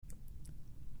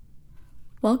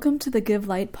Welcome to the Give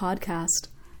Light podcast,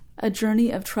 a journey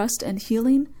of trust and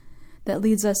healing that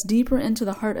leads us deeper into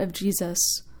the heart of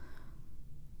Jesus.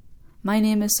 My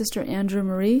name is Sister Andrew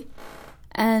Marie,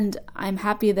 and I'm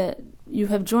happy that you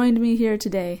have joined me here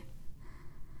today.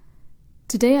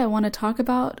 Today I want to talk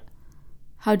about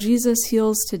how Jesus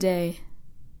heals today.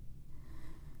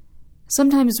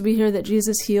 Sometimes we hear that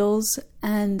Jesus heals,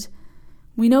 and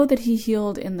we know that he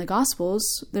healed in the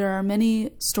Gospels. There are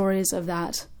many stories of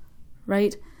that.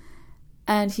 Right?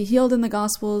 And he healed in the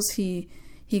Gospels. He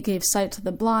gave sight to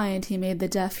the blind. He made the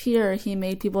deaf hear. He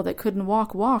made people that couldn't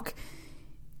walk.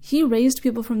 He raised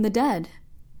people from the dead.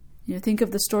 Think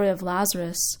of the story of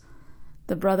Lazarus,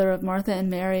 the brother of Martha and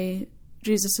Mary,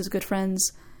 Jesus' good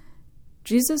friends.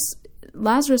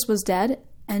 Lazarus was dead,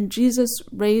 and Jesus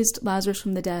raised Lazarus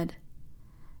from the dead.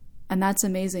 And that's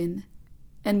amazing.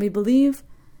 And we believe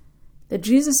that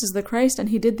Jesus is the Christ, and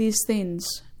he did these things.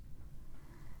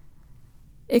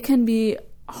 It can be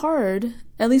hard,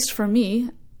 at least for me,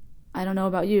 I don't know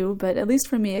about you, but at least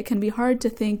for me, it can be hard to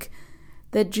think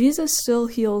that Jesus still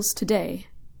heals today.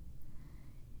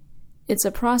 It's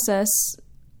a process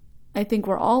I think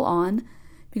we're all on,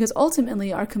 because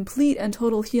ultimately our complete and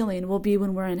total healing will be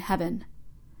when we're in heaven.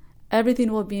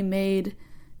 Everything will be made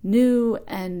new,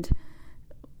 and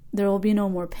there will be no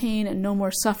more pain and no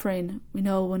more suffering, we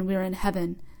know, when we're in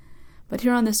heaven. But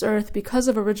here on this earth, because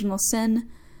of original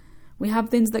sin, we have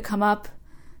things that come up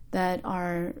that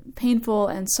are painful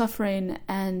and suffering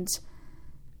and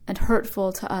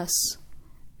hurtful to us.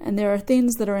 And there are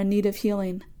things that are in need of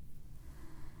healing.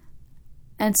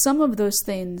 And some of those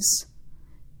things,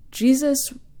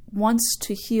 Jesus wants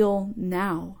to heal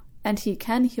now. And he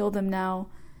can heal them now.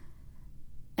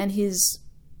 And he's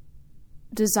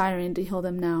desiring to heal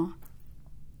them now.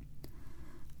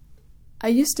 I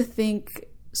used to think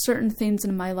certain things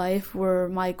in my life were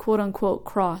my quote-unquote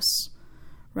cross,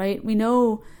 right? We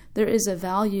know there is a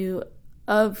value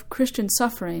of Christian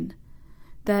suffering,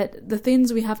 that the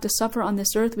things we have to suffer on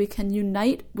this earth, we can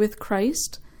unite with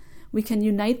Christ, we can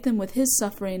unite them with his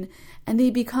suffering, and they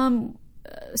become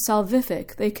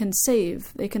salvific. They can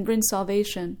save, they can bring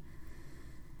salvation.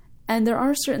 And there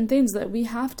are certain things that we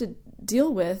have to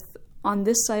deal with on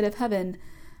this side of heaven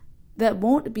that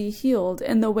won't be healed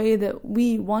in the way that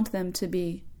we want them to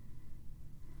be.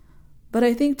 But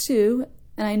I think too,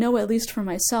 and I know at least for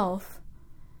myself,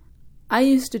 I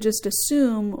used to just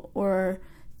assume or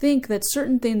think that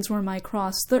certain things were my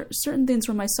cross, certain things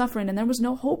were my suffering, and there was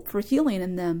no hope for healing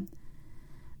in them.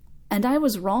 And I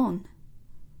was wrong.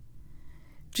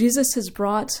 Jesus has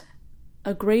brought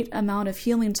a great amount of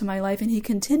healing to my life, and he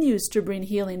continues to bring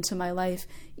healing to my life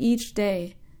each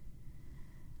day.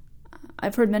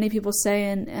 I've heard many people say,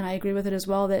 and I agree with it as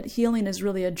well, that healing is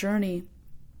really a journey.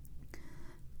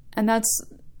 And that's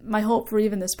my hope for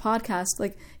even this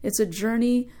podcast. It's a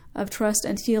journey of trust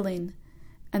and healing.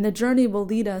 And the journey will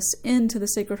lead us into the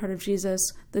Sacred Heart of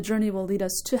Jesus. The journey will lead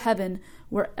us to heaven,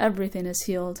 where everything is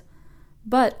healed.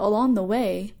 But along the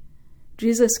way,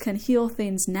 Jesus can heal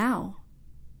things now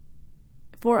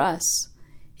for us.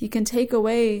 He can take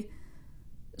away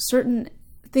certain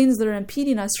things that are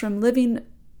impeding us from living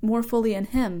more fully in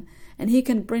him, and he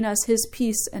can bring us his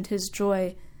peace and his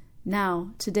joy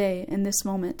now, today, in this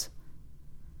moment.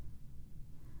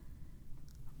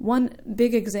 One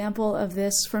big example of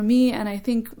this for me, and I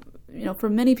think for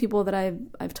many people that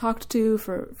I've talked to,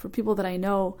 for people that I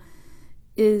know,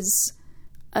 is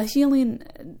a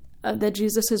healing that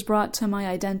Jesus has brought to my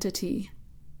identity.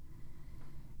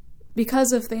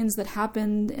 Because of things that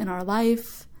happened in our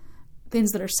life,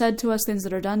 things that are said to us, things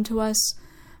that are done to us,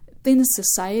 things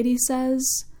society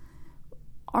says,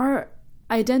 our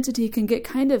identity can get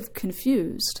kind of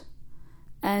confused,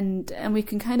 and we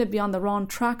can kind of be on the wrong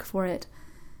track for it.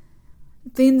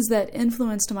 Things that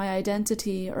influenced my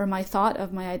identity or my thought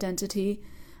of my identity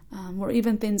were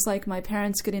even things like my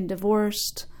parents getting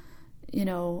divorced,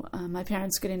 my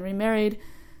parents getting remarried,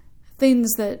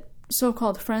 things that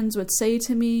so-called friends would say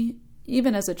to me.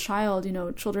 Even as a child,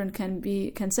 children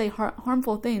can say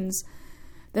harmful things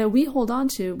that we hold on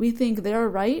to. We think they're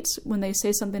right when they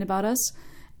say something about us,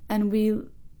 and we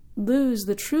lose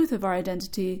the truth of our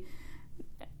identity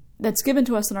that's given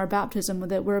to us in our baptism,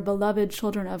 that we're beloved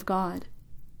children of God.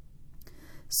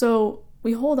 So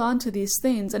we hold on to these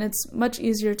things, and it's much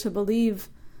easier to believe,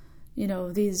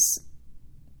 these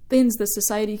things that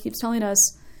society keeps telling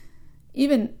us.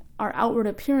 Even our outward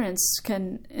appearance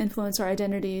can influence our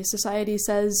identity. Society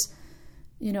says,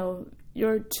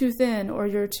 you're too thin, or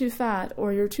you're too fat,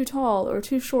 or you're too tall, or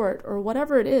too short, or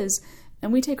whatever it is.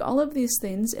 And we take all of these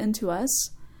things into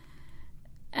us,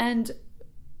 and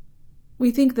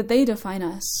we think that they define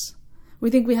us. We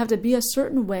think we have to be a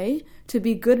certain way to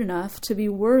be good enough, to be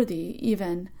worthy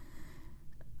even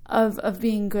of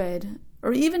being good,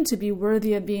 or even to be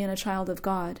worthy of being a child of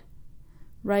God,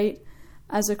 right?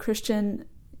 As a Christian,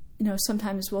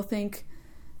 sometimes we'll think,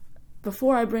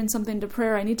 before I bring something to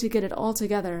prayer, I need to get it all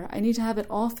together. I need to have it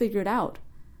all figured out.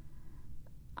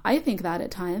 I think that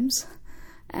at times,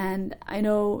 and I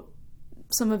know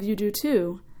some of you do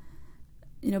too.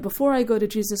 Before I go to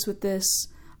Jesus with this,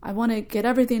 I want to get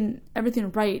everything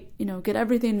right, get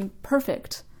everything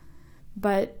perfect.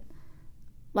 But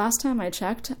last time I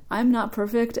checked, I'm not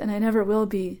perfect, and I never will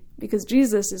be, because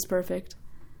Jesus is perfect.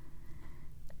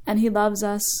 And he loves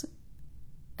us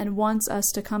and wants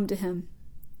us to come to him.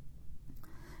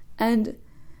 And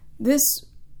this,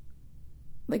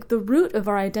 the root of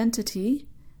our identity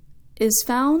is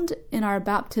found in our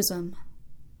baptism.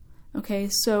 Okay,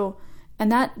 so,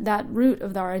 and that root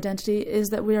of our identity is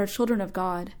that we are children of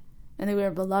God and that we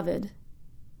are beloved.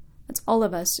 That's all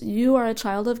of us. You are a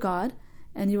child of God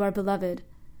and you are beloved.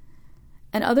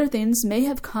 And other things may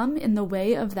have come in the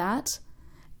way of that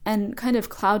and kind of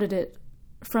clouded it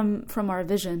from our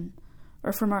vision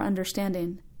or from our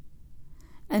understanding.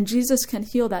 And Jesus can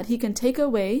heal that. He can take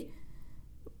away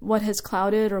what has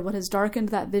clouded or what has darkened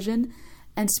that vision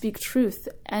and speak truth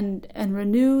and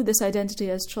renew this identity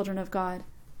as children of God.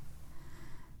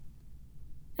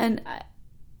 And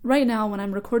right now, when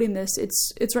I'm recording this,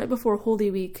 it's right before Holy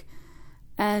Week.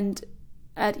 And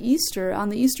at Easter, on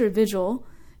the Easter Vigil,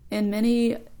 in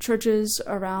many churches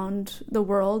around the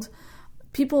world,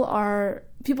 people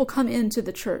come into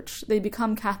the church. They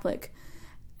become Catholic.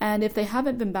 And if they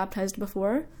haven't been baptized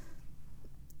before,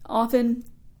 often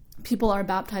people are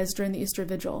baptized during the Easter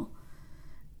Vigil.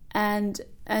 And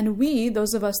we,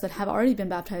 those of us that have already been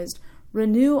baptized,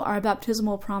 renew our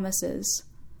baptismal promises.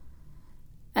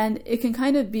 And it can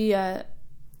kind of be a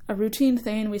routine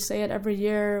thing. We say it every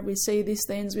year. We say these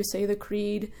things. We say the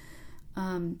creed.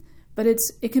 But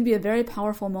it can be a very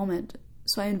powerful moment.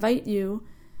 So I invite you,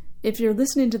 if you're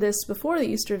listening to this before the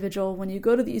Easter Vigil, when you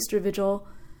go to the Easter Vigil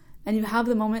and you have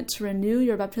the moment to renew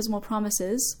your baptismal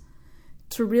promises,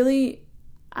 to really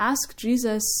ask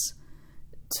Jesus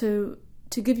to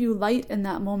give you light in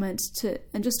that moment,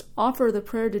 and just offer the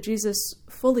prayer to Jesus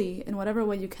fully in whatever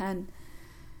way you can.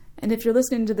 And if you're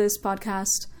listening to this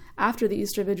podcast after the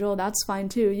Easter Vigil, that's fine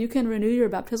too. You can renew your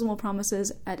baptismal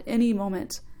promises at any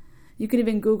moment. You can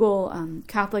even Google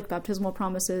Catholic baptismal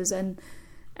promises and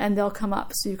they'll come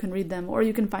up so you can read them, or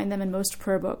you can find them in most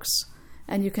prayer books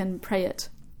and you can pray it.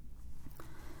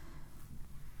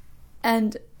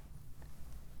 And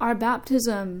our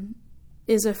baptism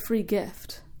is a free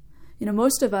gift.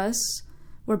 Most of us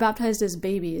were baptized as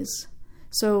babies.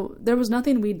 So there was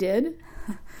nothing we did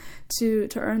to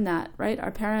earn that, right?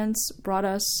 Our parents brought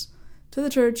us to the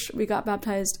church, we got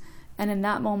baptized, and in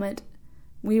that moment,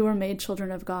 we were made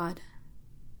children of God.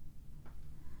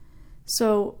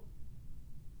 So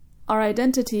our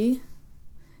identity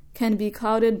can be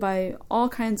clouded by all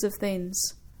kinds of things.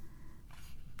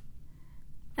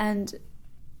 And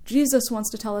Jesus wants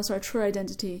to tell us our true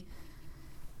identity.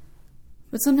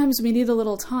 But sometimes we need a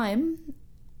little time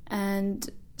and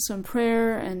some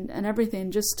prayer and everything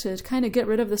just to kind of get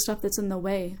rid of the stuff that's in the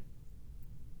way.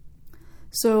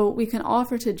 So we can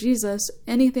offer to Jesus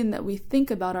anything that we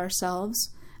think about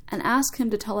ourselves and ask him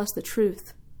to tell us the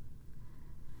truth.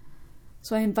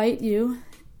 So I invite you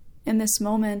in this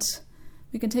moment,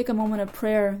 we can take a moment of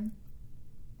prayer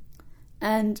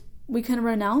and we can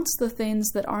renounce the things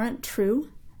that aren't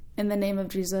true in the name of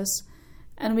Jesus,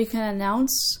 and we can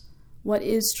announce what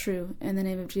is true in the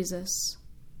name of Jesus.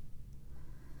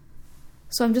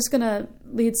 So I'm just going to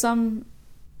lead some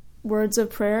words of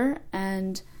prayer,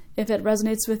 and if it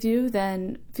resonates with you,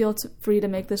 then feel free to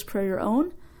make this prayer your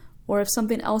own, or if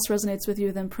something else resonates with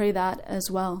you, then pray that as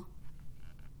well.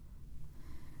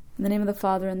 In the name of the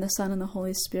Father, and the Son, and the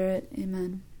Holy Spirit,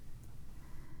 amen.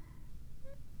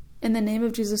 In the name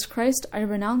of Jesus Christ, I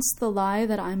renounce the lie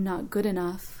that I'm not good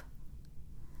enough.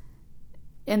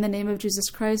 In the name of Jesus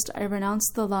Christ, I renounce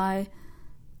the lie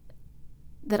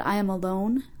that I am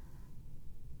alone.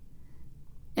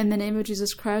 In the name of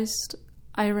Jesus Christ,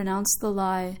 I renounce the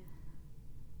lie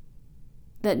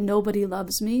that nobody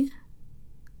loves me.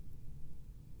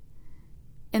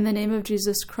 In the name of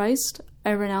Jesus Christ,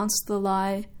 I renounce the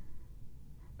lie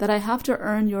that I have to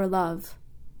earn your love,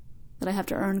 that I have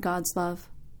to earn God's love.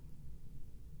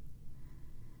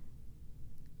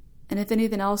 And if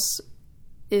anything else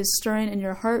is stirring in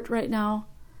your heart right now,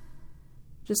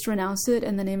 just renounce it.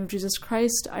 In the name of Jesus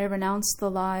Christ, I renounce the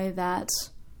lie that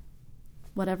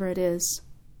whatever it is.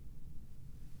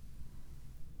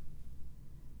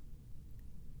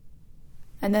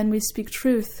 And then we speak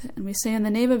truth, and we say, in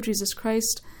the name of Jesus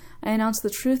Christ, I announce the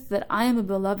truth that I am a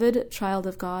beloved child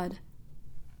of God.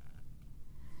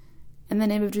 In the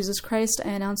name of Jesus Christ, I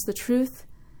announce the truth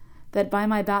that by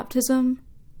my baptism,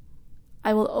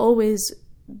 I will always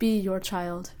be your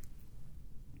child.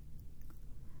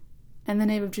 In the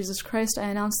name of Jesus Christ, I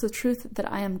announce the truth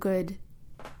that I am good.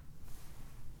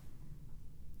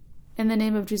 In the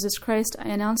name of Jesus Christ, I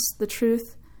announce the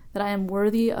truth that I am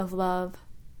worthy of love.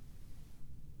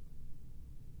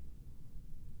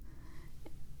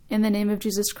 In the name of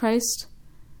Jesus Christ,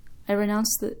 I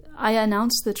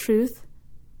announce the truth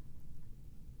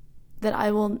that I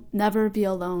will never be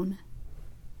alone.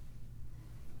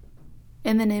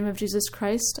 In the name of Jesus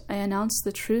Christ, I announce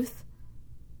the truth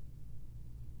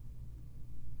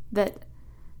that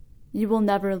you will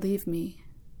never leave me.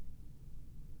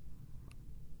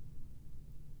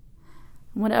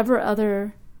 Whatever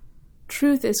other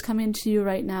truth is coming to you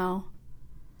right now,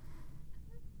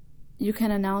 you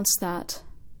can announce that.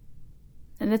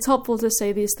 And it's helpful to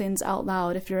say these things out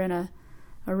loud if you're in a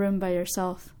room by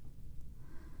yourself.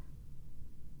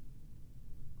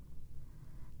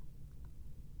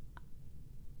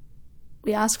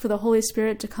 We ask for the Holy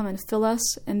Spirit to come and fill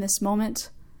us in this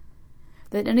moment,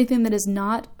 that anything that is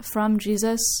not from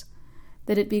Jesus,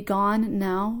 that it be gone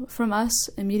now from us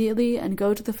immediately and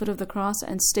go to the foot of the cross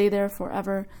and stay there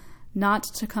forever, not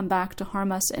to come back to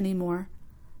harm us anymore.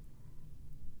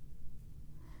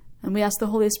 And we ask the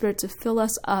Holy Spirit to fill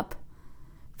us up,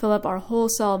 fill up our whole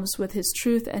selves with His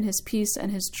truth and His peace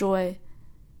and His joy,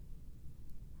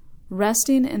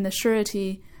 resting in the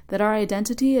surety that our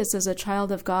identity is as a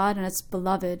child of God and it's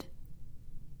beloved.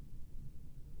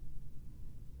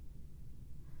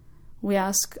 We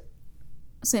ask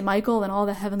St. Michael and all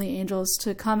the heavenly angels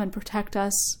to come and protect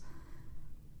us,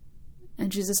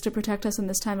 and Jesus to protect us in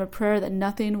this time of prayer, that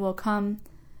nothing will come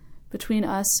between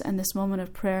us and this moment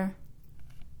of prayer.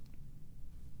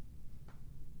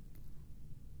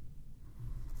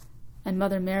 And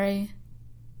Mother Mary,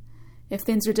 if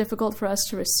things are difficult for us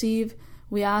to receive,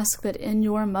 we ask that in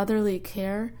your motherly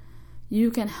care, you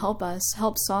can help us,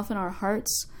 help soften our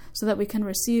hearts so that we can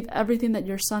receive everything that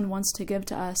your Son wants to give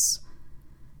to us.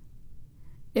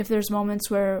 If there's moments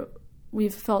where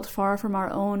we've felt far from our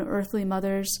own earthly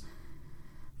mothers,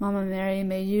 Mama Mary,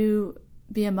 may you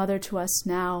be a mother to us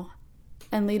now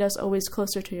and lead us always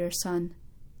closer to your Son.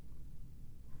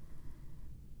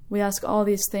 We ask all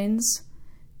these things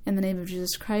in the name of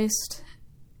Jesus Christ.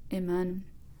 Amen.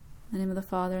 In the name of the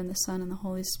Father, and the Son, and the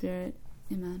Holy Spirit.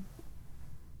 Amen.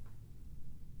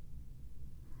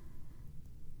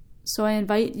 So I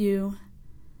invite you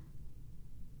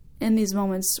in these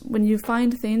moments, when you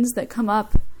find things that come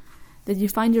up, that you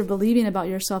find you're believing about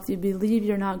yourself, you believe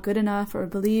you're not good enough, or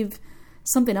believe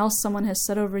something else someone has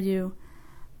said over you,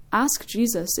 ask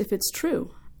Jesus if it's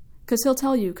true, because He'll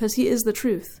tell you, because He is the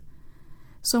truth.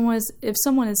 If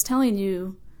someone is telling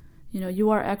you, you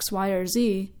are X, Y, or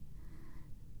Z,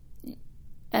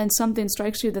 and something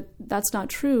strikes you that that's not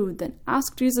true, then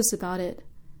ask Jesus about it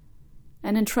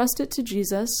and entrust it to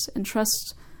Jesus,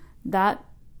 entrust that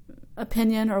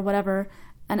opinion or whatever,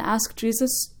 and ask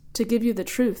Jesus to give you the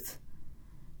truth,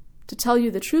 to tell you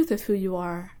the truth of who you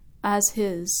are as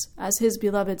His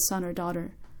beloved son or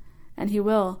daughter. And He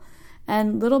will.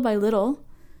 And little by little,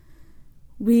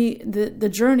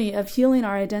 the journey of healing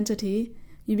our identity,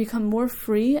 you become more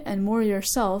free and more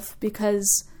yourself,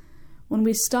 because when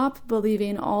we stop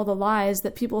believing all the lies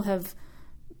that people have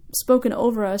spoken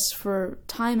over us for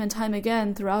time and time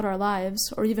again throughout our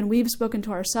lives, or even we've spoken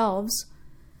to ourselves,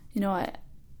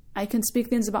 I can speak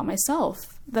things about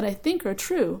myself that I think are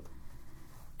true,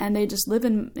 and they just live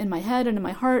in my head and in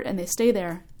my heart, and they stay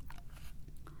there.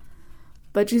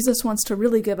 But Jesus wants to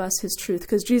really give us His truth,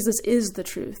 because Jesus is the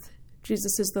truth.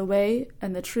 Jesus is the way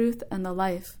and the truth and the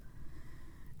life.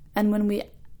 And when we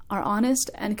are honest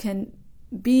and can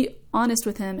be honest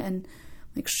with Him and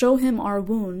show Him our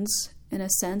wounds, in a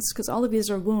sense, because all of these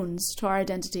are wounds to our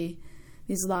identity,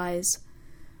 these lies.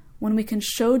 When we can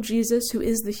show Jesus, who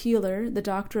is the healer, the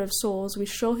doctor of souls, we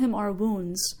show Him our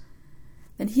wounds,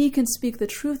 then He can speak the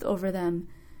truth over them,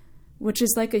 which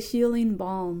is like a healing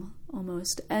balm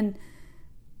almost. And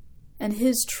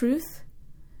His truth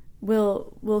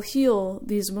will heal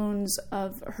these wounds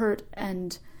of hurt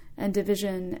and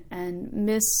division and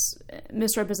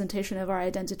misrepresentation of our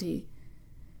identity,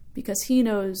 because He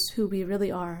knows who we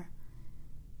really are,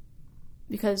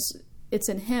 because it's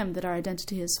in Him that our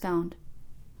identity is found.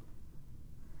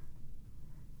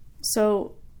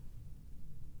 So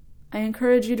I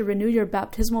encourage you to renew your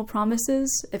baptismal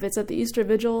promises. If it's at the Easter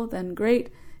Vigil, then great.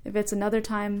 If it's another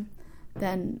time,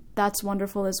 then that's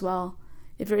wonderful as well.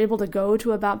 If you're able to go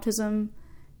to a baptism,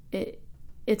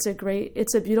 it's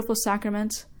a beautiful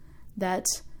sacrament that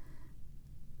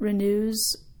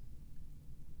renews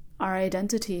our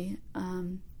identity.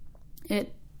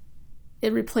 It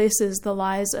replaces the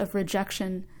lies of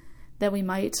rejection that we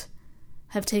might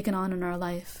have taken on in our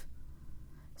life.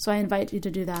 So I invite you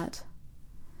to do that.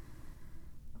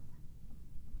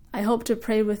 I hope to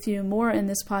pray with you more in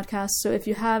this podcast. So if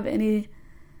you have any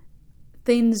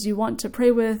things you want to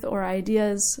pray with or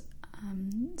ideas,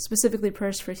 specifically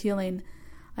prayers for healing,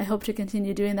 I hope to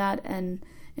continue doing that and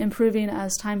improving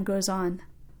as time goes on.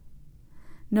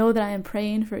 Know that I am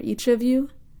praying for each of you,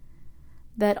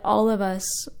 that all of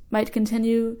us might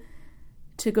continue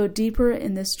to go deeper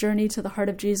in this journey to the heart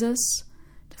of Jesus,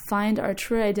 to find our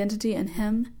true identity in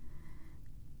Him,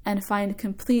 and find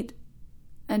complete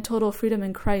and total freedom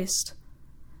in Christ,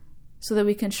 so that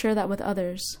we can share that with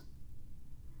others.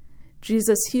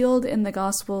 Jesus healed in the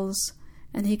Gospels,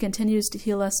 and He continues to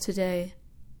heal us today.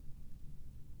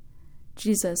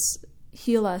 Jesus,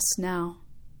 heal us now.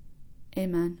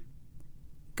 Amen.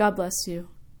 God bless you.